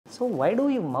So why do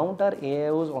we mount our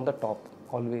AIOs on the top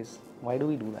always? Why do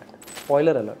we do that?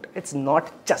 Spoiler alert, it's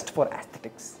not just for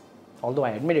aesthetics. Although I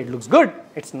admit it looks good,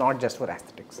 it's not just for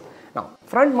aesthetics. Now,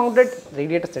 front mounted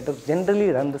radiator setups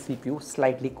generally run the CPU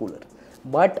slightly cooler,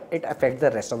 but it affects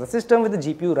the rest of the system with the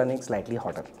GPU running slightly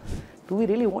hotter. Do we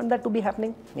really want that to be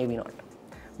happening? Maybe not.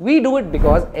 We do it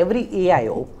because every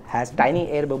AIO has tiny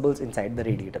air bubbles inside the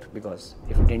radiator, because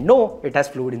if you didn't know, it has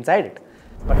fluid inside it.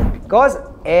 But because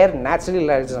air naturally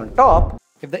rises on top,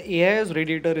 if the AIO's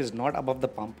radiator is not above the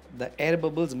pump, the air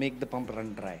bubbles make the pump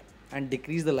run dry and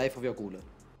decrease the life of your cooler.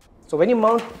 So when you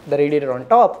mount the radiator on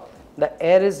top, the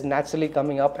air is naturally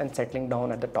coming up and settling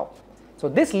down at the top. So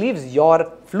this leaves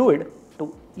your fluid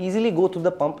to easily go through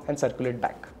the pump and circulate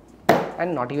back,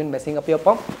 and not even messing up your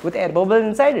pump with air bubbles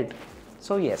inside it.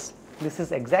 So yes, this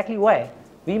is exactly why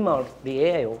we mount the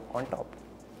AIO on top.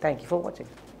 Thank you for watching.